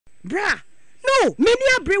Bra, no, many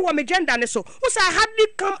a bring what my gender ne so. Who say I hardly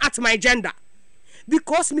come at my gender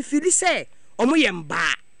because me feel say omo yemba.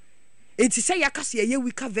 Enti say yakase ye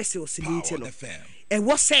weaker vessels in it no. E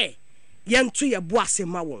what say yentu ye bo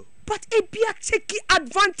asema won. But e bia take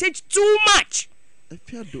advantage too much.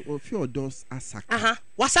 Afia Odo's asakra.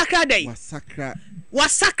 Wasakra day.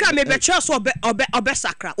 Wasakra me be so obe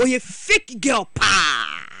sakra. O ye fake girl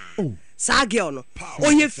pa. Oh. Sa girl no.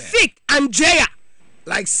 O ye fake Andrea.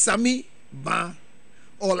 Like Sammy Ba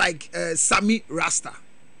or like Sammy Rasta.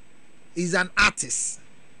 He's an artist.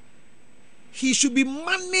 He should be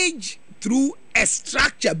managed through a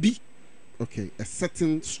structure B. Okay, a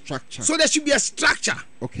certain structure. So there should be a structure.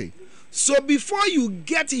 Okay. So before you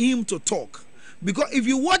get him to talk, because if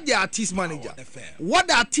you watch the artist manager, what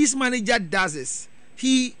the artist manager does is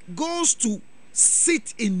he goes to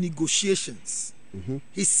sit in negotiations.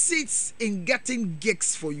 He sits in getting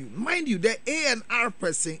gigs for you. Mind you, the A&R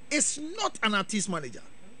person is not an artist manager.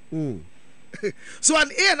 So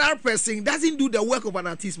an A&R person doesn't do the work of an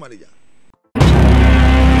artist manager.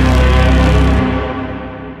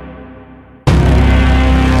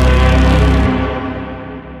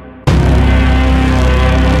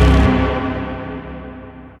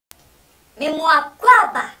 Memoir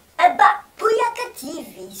kwaba eba Puyaka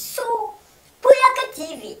TV. So Puyaka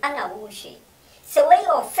TV anawushi. So when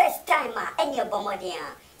your first timer and your bomodia,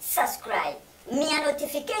 subscribe. Me a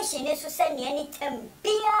notification is to send you anytime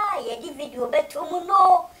bia ye video beto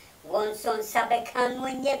no. Once on sabekan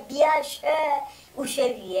when ye bia share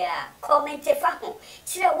ushevia comment fa ho.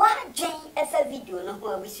 Sire wa dwen efa video no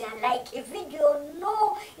ho we say like a video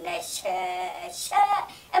no na share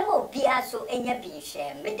e mo bia so enya bi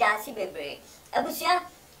share me da si bebre. Abusia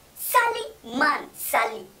Sally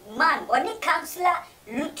Man, when it counselor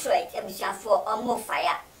Lutterodt, Abusia for Omo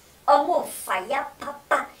fire,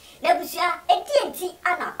 papa. Nebusia, a TNT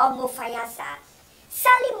Anna Omo fire, sir.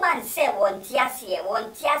 Sally Man say, won't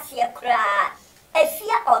yasia cry.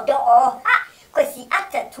 Afia Odo or ha, Kwesi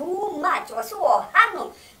after too much, was so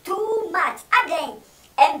hano, too much again.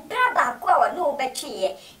 And Braba Qua no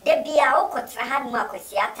betray, the Bia Okotrahanma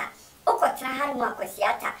Kwesiata. Okotrahanma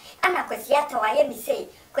Kwesiata, Anna Kwesiata, I am say.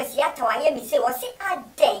 Kwesiata wa ye mi se wo se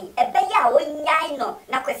aden ebe ya wo nyai no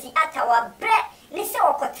na kwesiata wa bre ni se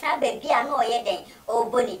okotra ba bia no ye den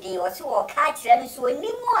oboni din wo se wo ka kire no so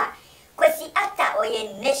nimu a kwesiata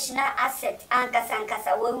oye national asset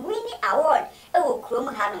ankasa wo winning award e wo krom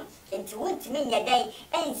ha no enti wontimi nya den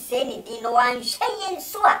ense ni din no wan hye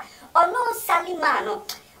nso a ono Salima no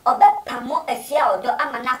obepamo Afia Odo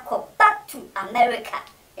amana ko back to America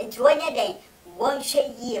enti wonya den one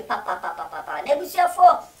share year, papa. Nebusia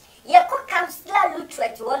for ye cook counselor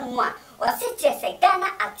Lutterodt one more, or sit as a Ghana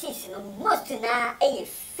artist, no most na a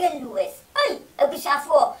failures. Oi, a bishop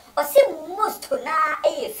for, or say most na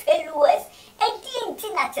a failures. A DNT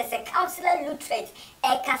as a counselor Lutterodt,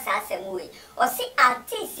 a Cassasamui, or say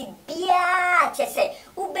artist Bia, Chese,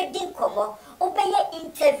 Ubedin Como, obey your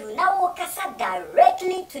interview now, Cassa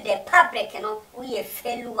directly to the public, you know, we a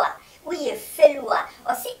failure. We a failure,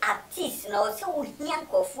 or see artists, no, so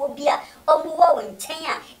yankophobia, or more in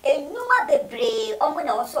China, and Numa be brave, or when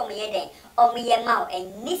also me, or me a mouth,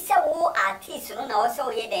 and Nissa war artists, no, also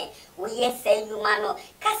ye, we say, Numano,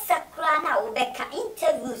 Cassacrana, Ubeka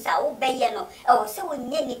interviews, obey, or so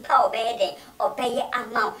many power bedding, or pay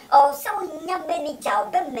amount, or so many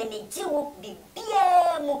job, many Jew be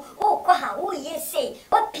BM, oh, who ye say,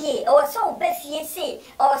 what pay, or so best ye say,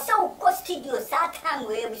 or so costidious, that time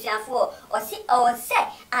we or say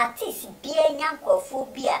artist bien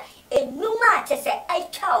yankophobia a numa to say I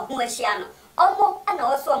child Mosiano almost and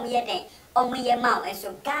also me then on me mount and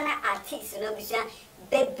so Ghana artists no vision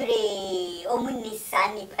bebre omuni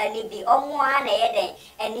sani penny be on one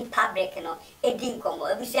any public no a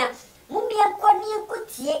dinkomo vision Mumbia Cornia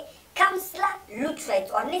Kutie counselor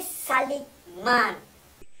Lutterodt on this Sally Man.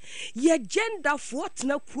 Ye gender what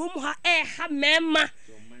na krom ha ha mema.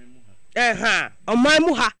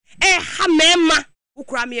 Omaimuha ha mema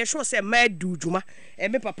ukura me show say ma du dwuma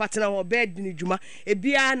me papa tena ho bed ni dwuma e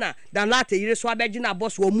bia na dan lata yire so abeji na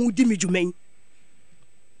boss wo mu di mi dwuma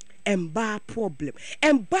emba problem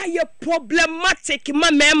emba ye problematic ma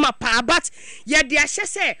mema pa but ye de ahye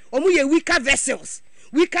say omu ye weaker vessels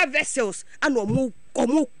and omu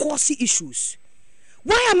cause issues.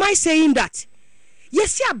 Why am I saying that?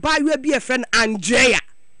 Yes ya ba you be a friend Andrea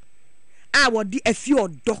I would di Afia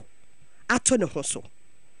Odo atone hoso.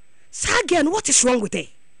 So again, what is wrong with her?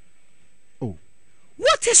 Oh.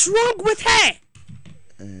 What is wrong with her?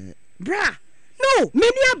 Bruh. No,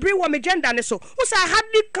 many are bring my gender so. Also, I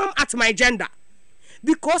hardly come at my gender.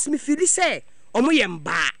 Because me feel say, omo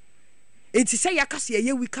yemba. enti say yakase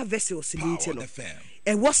ye weaker vessels ni nti no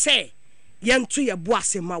e wo say yento ye bo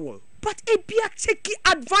asema won but e bia take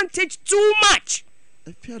advantage too much.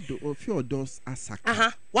 Afia Odo's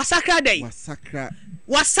asakra. Wasakra day.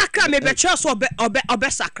 Wasakra me be church obe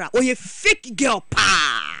sakra. O ye fake girl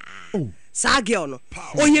pa. Oh. Sa girl no.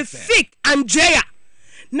 O ye fake Andrea.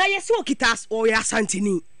 Na yesi okitas o ya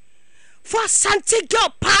santini. For Santi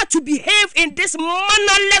girl pa to behave in this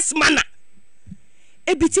mannerless manner.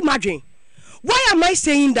 A biti margin. Why am I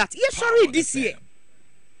saying that? Yes, sorry, this year.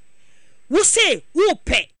 We say, who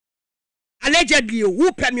pay? Allegedly,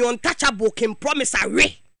 who pay me untouchable can promise a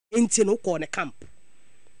way into no corner camp.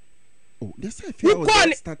 Oh, that's a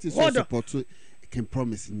fair status of support to can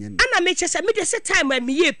promise in yen. And I make just a time when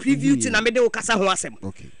me a preview to Namede Casa Wasem.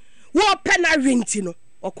 Okay. What pen I ring tino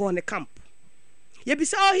or corner camp. You be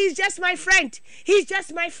say, oh, he's just my friend. He's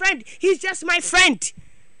just my friend. He's just my friend.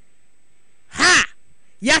 Ha!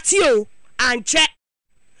 Yatio and check.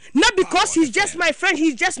 Not because he's just my friend.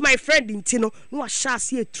 He's just my friend in Tino. No, I shall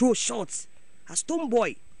see a throw shots. A stone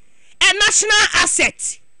boy. A national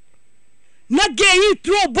asset. Not gay you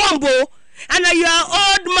throw bombo. And you are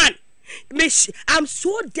old man. I'm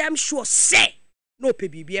so damn sure say. No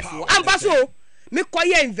PBBF. I'm baso. Me call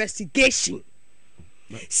your investigation.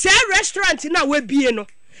 Say restaurant na we be no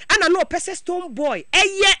ana no pese stone boy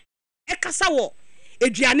eye ekasa wo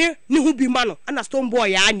eduane ne hu bi ma no ana stone boy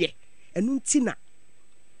ya anye enu ntina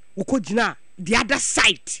ukogina the other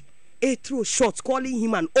side a throw shots calling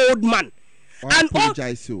him an old man. And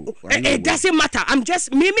apologize so it doesn't matter. I'm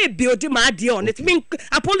just me building my idea on it. Mean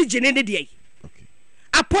apology in the day. Okay.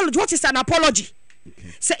 Apology. What is an apology?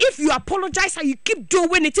 Okay. So if you apologize and you keep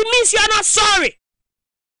doing it, it means you are not sorry.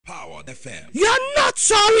 Power the fam. You're not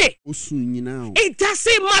sorry. It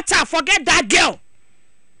doesn't matter. Forget that girl.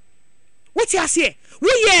 What you say? We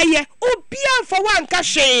Obian for one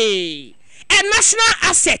cash. A national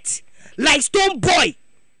asset like Stone Boy.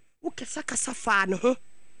 Ukesaka safano, huh?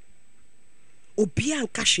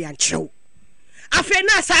 Obian cash and chow. After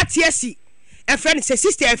na satiesi. A friend says,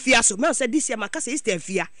 Sister Afia, so man said this year, my sister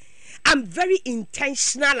Afia. I'm very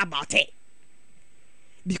intentional about it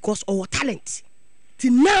because of our talent.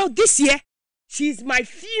 Till now, this year, she's my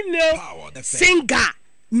female singer.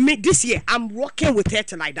 This year, I'm working with her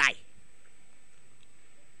till I die.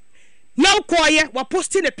 Now, Koye, we're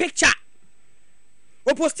posting a picture.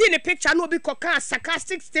 We're posting a picture. No, because a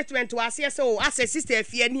sarcastic statement to us. Yes, so as a sister,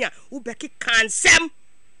 Fiania, who Becky can sem.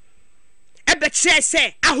 I bet she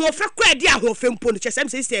say, I won't for credit. I won't for pony. Just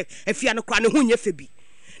sister, if you are not crying, who you be.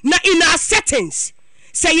 Now, in our settings,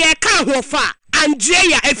 say, you can't go far.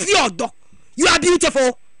 Andrea, if you're dog. You are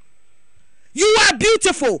beautiful. You are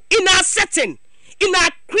beautiful in our setting, in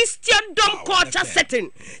our Christendom culture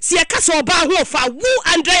setting. See a castle about who for woo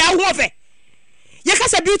Andrea Wove. You can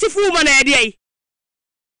a beautiful woman idea.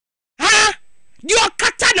 Huh? You are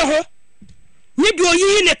Katano. You do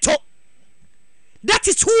in it. That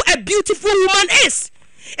is who a beautiful woman is.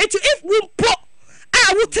 And if we put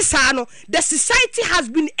the society has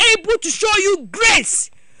been able to show you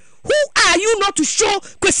grace. Who are you not to show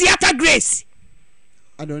Kwesiata grace?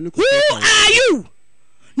 Who are you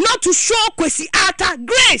not to show Kwesiata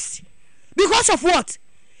grace? Because of what?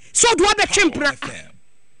 So do I be chimpra?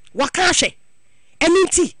 Wakashe.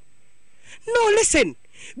 Eminti. No, listen.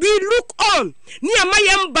 We look on. Near my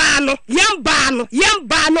yambano,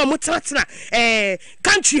 mutatina,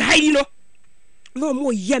 country high, no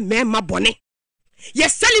more yam, my bonnet.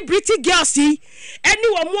 Yes, celebrity girl, see,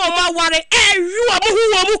 anyone more my worry, you are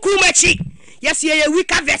who kumachi. Yes, ye a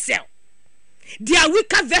weaker vessel. They are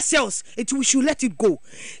weaker vessels. We should let it go.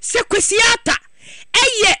 Sequesiata,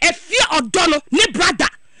 Afia Odo, ne brother,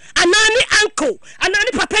 anani uncle,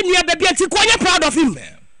 anani papa near baby, and you're proud of him.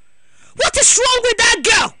 What is wrong with that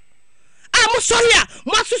girl? I'm sorry,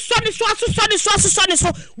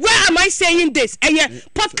 so where am I saying this?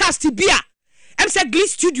 Podcast Bia, I'm saying Glee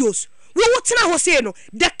Studios.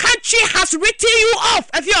 The country has written you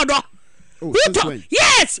off, Afia Odo.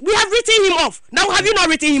 Yes, we have written him off. Now, have you not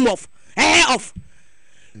written him off? Hair off.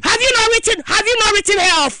 Have you not written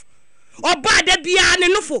hair off? Or bad the bian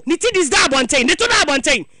and nufo. Niti is that one thing. Nito that one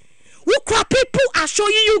thing. People are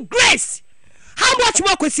showing you grace. How much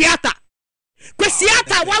more Kwesiata?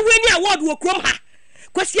 Kwesiata, why when you award will come her?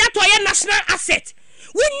 Kwesiata are national asset.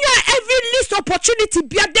 When you are every least opportunity,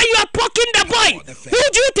 then you are poking the boy. Who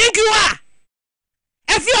do you think you are?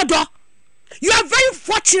 Afia Odo, you are very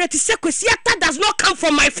fortunate to say Kwesiata does not come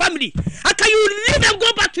from my family. How can you leave and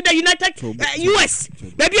go back to the United US?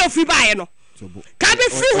 Maybe you're free buy, no? Can be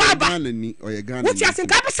free waba. What you think?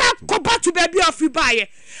 Can be go back to baby or free buy.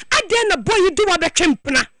 And then the boy you do a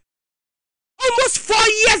chimpna. almost 4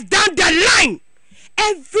 years down the line,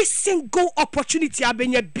 every single opportunity I've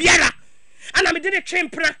been biara. And I did a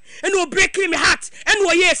champra and will breaking my heart. And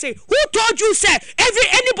what you say? Who told you, sir?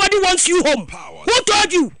 Anybody wants you home? Who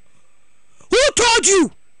told you? Who told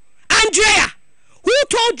you? Andrea, who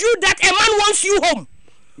told you that a man wants you home?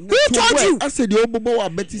 Who told you? I said the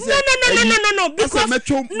Obobo Betty said. No. Because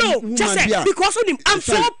no, just say because of him. I'm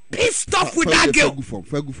so pissed off with that girl.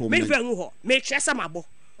 Make chesa mabo.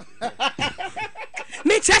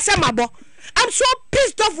 Make chesa mabo. I'm so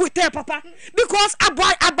pissed off with her, Papa, because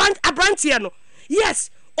Abrantiano, yes,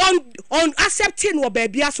 on accepting what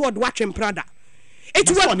baby as what watching Prada. It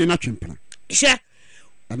was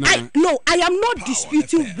I am not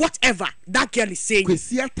disputing whatever that girl is saying.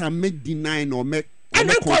 Kwesiata make deny or make. And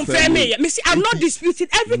then confirm me. I'm not disputing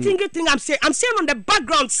everything I'm saying. I'm saying on the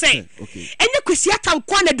background say. Okay. And the Kwesiata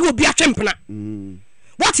kwana do be a champana.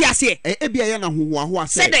 What you say? Ebia na who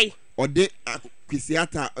say. Or de Sir,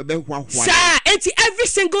 every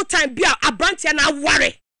single time be a branch and I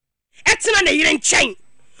worry. Etina na yiren chain.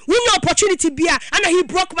 When your opportunity be and he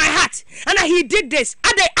broke my heart and he did this.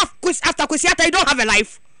 And after Kwesiata, you don't have a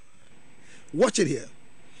life. Watch it here.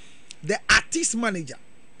 The artist manager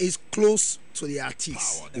is close to the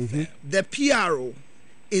artist. The PRO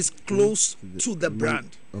is close to the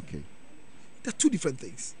brand. Okay. They're two different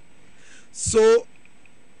things. So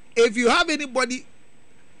if you have anybody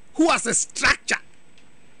who has a structure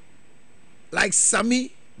like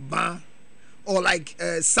Sami Ba or like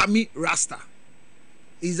Sami Rasta,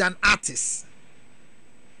 is an artist,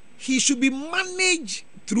 he should be managed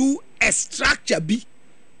through a structure B.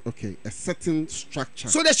 Okay, a certain structure.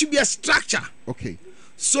 So there should be a structure. Okay.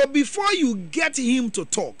 So before you get him to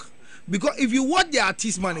talk, because if you watch the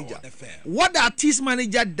artist manager, what the artist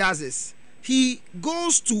manager does is he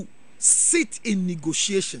goes to sit in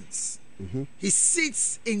negotiations. He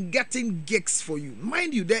sits in getting gigs for you.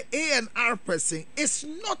 Mind you, the A&R person is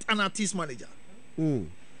not an artist manager.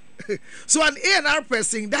 So an A&R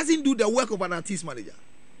person doesn't do the work of an artist manager.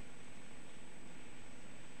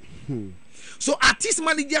 So artist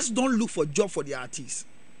managers don't look for job for the artists.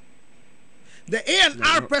 The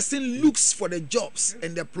A&R person looks for the jobs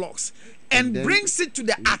and the plots and brings it to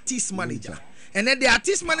the artist manager. And then the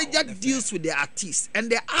artist manager deals with the artist. And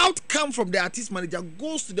the outcome from the artist manager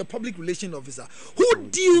goes to the public relations officer who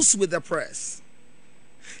deals with the press.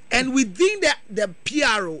 And within the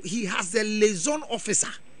PRO, he has a liaison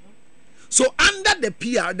officer. So under the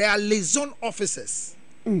PR, there are liaison officers.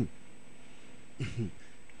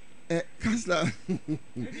 Counselor,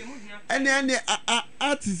 and then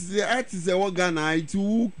artists are Ghana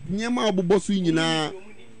to Nyama Bobosu in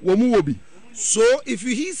Womuobi. So if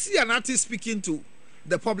you see an artist speaking to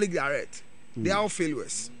the public direct, they are all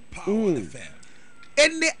failures.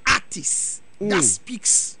 Any artist that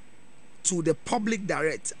speaks to the public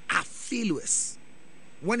direct are failures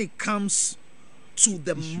when it comes to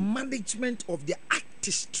the management of the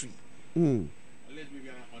artistry.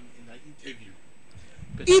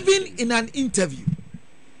 Even in an interview,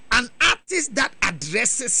 an artist that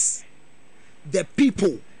addresses the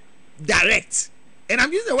people direct, and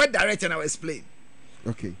I'm using the word direct and I'll explain.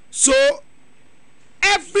 Okay. So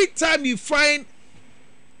every time you find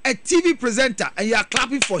a TV presenter and you are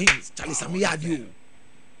clapping for him, Charlie Sami Adio.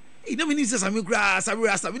 You know, when he says Sami Rasta,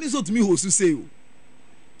 when he's to me, who say you,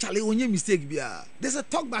 Charlie, when you mistake, there's a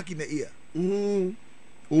talk back in the ear.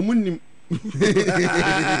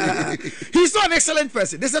 He's not an excellent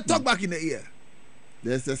person. There's a talk back in the ear.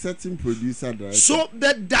 There's a certain producer director. So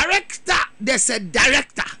the director, there's a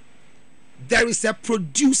director, there is a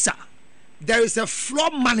producer, there is a floor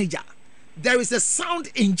manager, there is a sound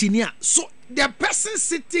engineer. So the person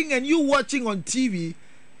sitting and you watching on TV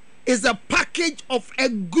is a package of a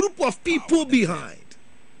group of people behind.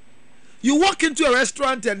 You walk into a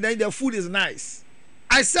restaurant and then the food is nice.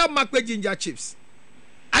 I sell makwe ginger chips.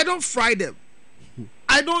 I don't fry them.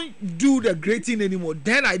 I don't do the grating anymore.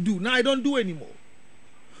 Then I do. Now I don't do anymore.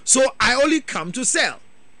 So I only come to sell.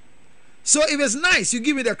 So if it's nice, you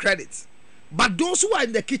give me the credit. But those who are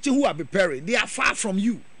in the kitchen who are preparing, they are far from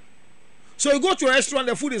you. So you go to a restaurant,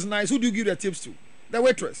 the food is nice. Who do you give the tips to? The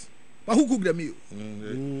waitress. But who cook the meal?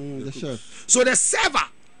 The chef. So the server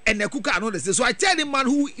and the cooker are not the same. So I tell the man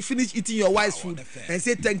who finished eating your wife's food and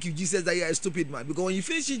say thank you, Jesus, that you are a stupid man. Because when you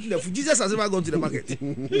finish eating the food, Jesus has never gone to the market.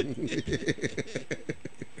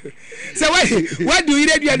 So why do you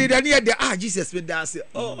read the Jesus made that say,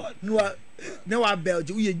 oh no I belt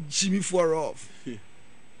you Jimmy for off.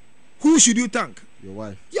 Who should you thank? Your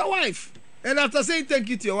wife. Your wife. And after saying thank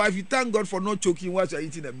you to your wife, you thank God for not choking while you're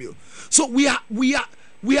eating a meal. So we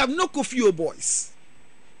have no coffee boys.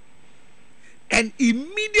 And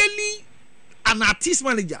immediately an artist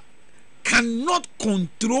manager cannot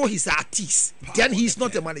control his artist, then he is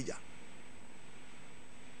not a manager.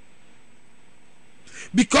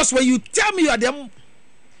 Because when you tell me you are them,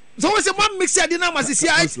 so always a man mix it in a massive.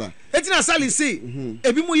 It's not Sally say,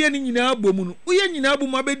 "Ebi mo ye ni nyina bomu no, uye nyina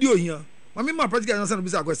bomu abedi ohia." Mami ma practical answer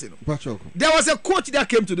bisa question. There was a coach that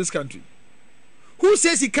came to this country who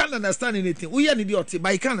says he can't understand anything. Uye ni idiot,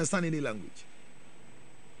 but he can't understand any language.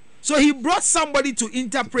 So he brought somebody to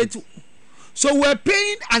interpret. So we're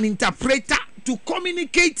paying an interpreter to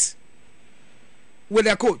communicate with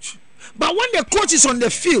the coach. But when the coach is on the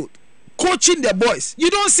field coaching the boys, you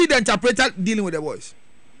don't see the interpreter dealing with the boys.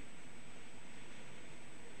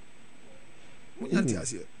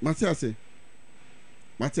 Matiase.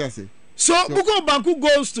 So Buko Banku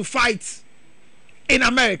goes to fight in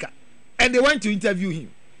America and they went to interview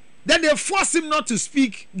him. Then they force him not to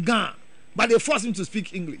speak Ga, but they force him to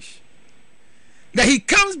speak English. Then he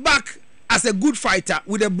comes back as a good fighter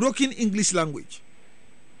with a broken English language.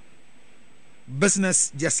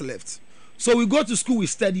 Business just left. So we go to school, we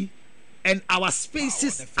study, and our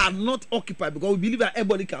spaces are not occupied because we believe that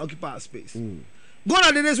everybody can occupy our space. Gone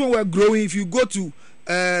are the days when we're growing. If you go to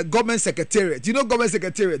government secretariat, you know government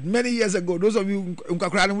secretariat many years ago, those of you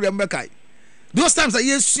those times that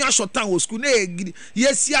yes short time was school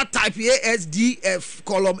yes type ASDF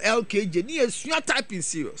column LKJ yes typing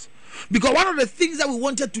serious because one of the things that we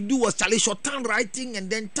wanted to do was short time writing and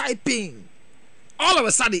then typing. All of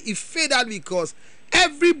a sudden it faded out because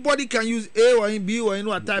everybody can use A or B or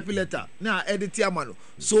a typing letter now edit mano,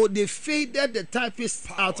 so they faded the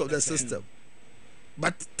typist out of the system.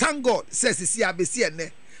 But thank God says the CRBC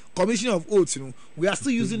and Commission of Oaths, you know, we are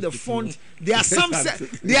still using the font. There are some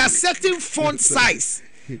there are certain font size.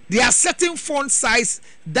 There are certain font size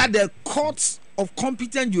that the courts of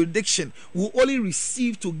competent jurisdiction will only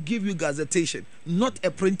receive to give you gazettation, not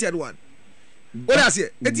a printed one. What I say?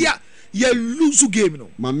 You lose game, you know.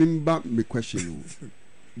 Mamimba me question.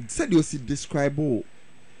 Said you see describe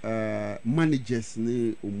managers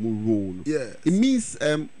ne role. Yeah. It means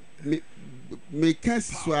me case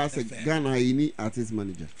so as a Ghana artist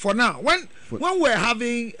manager. For now, when we're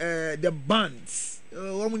having the bands,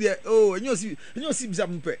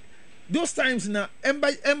 those times now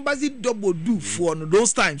embassy double do for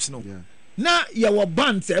those times no. Yeah. Now you were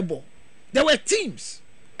bands ebo. There were teams,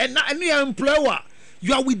 and now you are employer.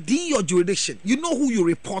 You are within your jurisdiction. You know who you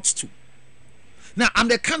report to. Now I'm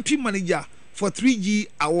the country manager for 3G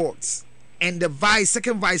Awards and the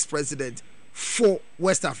second vice president for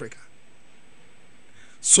West Africa.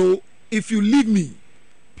 So if you leave me,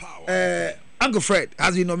 Uncle Fred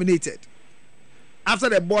has been nominated. After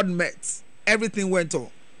the board met, everything went on.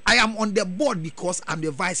 I am on the board because I'm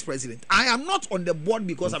the vice president. I am not on the board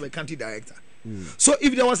because I'm a country director. So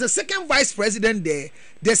if there was a second vice president there,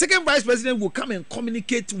 the second vice president will come and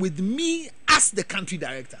communicate with me as the country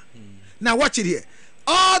director. Now watch it here.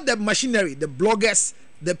 All the machinery, the bloggers,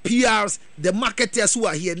 the PRs, the marketers who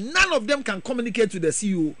are here, none of them can communicate to the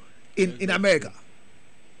CEO in America.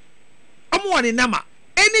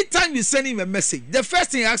 Anytime you send him a message, the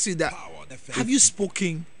first thing he asks you is that, have you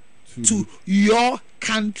spoken to your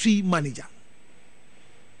country manager?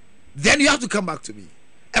 Then you have to come back to me.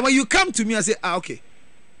 And when you come to me and say, okay,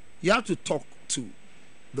 you have to talk to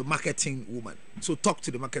the marketing woman. So talk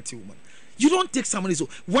to the marketing woman. You don't take somebody. So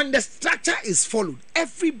when the structure is followed,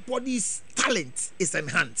 everybody's talent is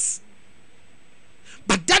enhanced.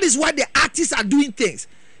 But that is why the artists are doing things.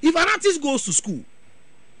 If an artist goes to school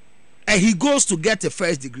and he goes to get a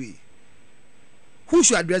first degree, who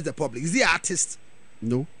should address the public? Is the artist?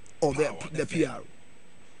 No. Or the PR?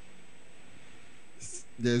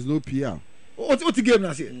 There's no PR. What the game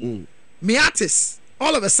now say? Me artist,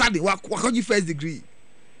 all of a sudden, what you first degree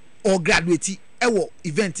or graduate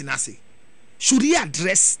event in Ase? Should he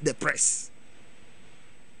address the press?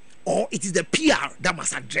 Or it is the PR that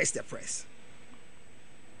must address the press?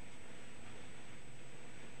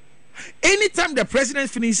 Anytime the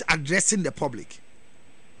president finishes addressing the public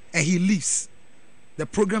and he leaves, the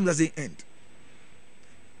program doesn't end.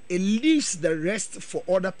 It leaves the rest for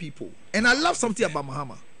other people. And I love something about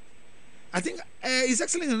Mahama. I think His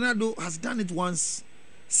Excellency Ronaldo has done it once.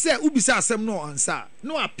 Say, Ubisa Asem no answer.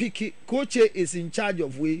 No, I pick it. Coach is in charge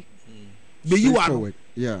of we. But you are.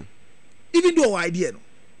 Yeah. Even though idea. No.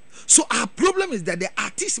 So our problem is that the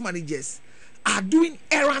artist managers are doing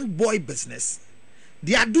errand boy business.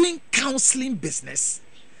 They are doing counseling business.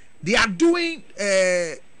 They are doing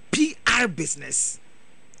PR business.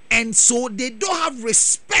 And so they don't have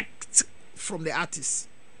respect from the artists.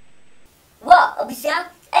 Well, Obisia,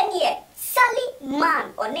 and yet, Sally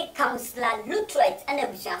Mann or Nick Counselor Lutterodt and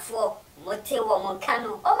Obisia for mote wo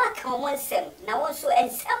monkano o maka wo nsem na wo so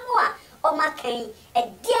ensem a o maka yi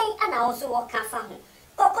edien ana wo so wo ka fa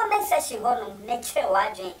ho comment section honum na kire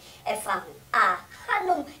wadwen e fa ho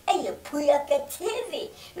hanum eye Puyaka TV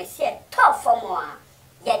me se top for mo a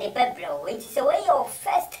ya de bebro enti se we your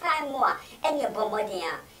first time mo a enye bomodin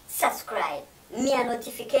a subscribe me a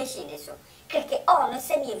notification eso click on no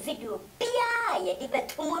send me video bia ya de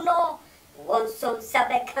betumo no won som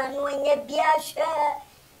sabeka no enye bia hwe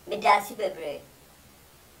me dasi bebre